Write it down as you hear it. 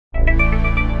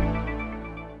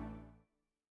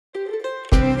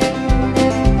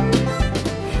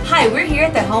Hi, we're here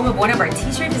at the home of one of our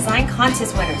t-shirt design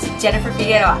contest winners, Jennifer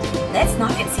Figueroa. Let's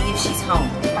knock and see if she's home.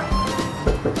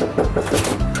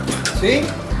 See?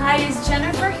 Hi, is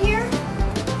Jennifer here?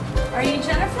 Are you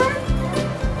Jennifer?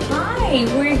 Hi,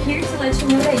 we're here to let you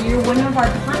know that you're one of our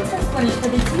contest winners for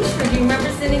the t-shirt. Do you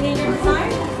remember sending in your design?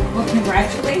 Well,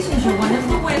 congratulations, you're one of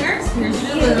the winners. Here's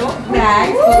your little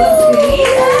bag full of goodies.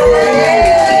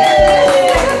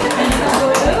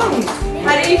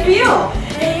 How do you feel?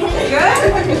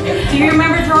 Good? Do you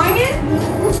remember drawing it?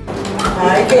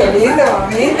 Ay, querido,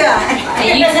 mira.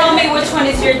 And you tell me which one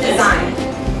is your design.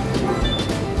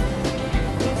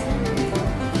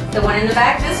 The one in the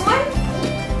back, this one?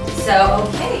 So,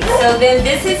 okay. So then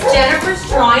this is Jennifer's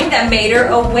drawing that made her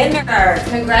a winner.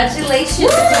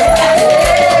 Congratulations.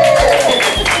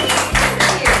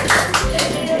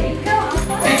 There you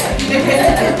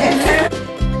go.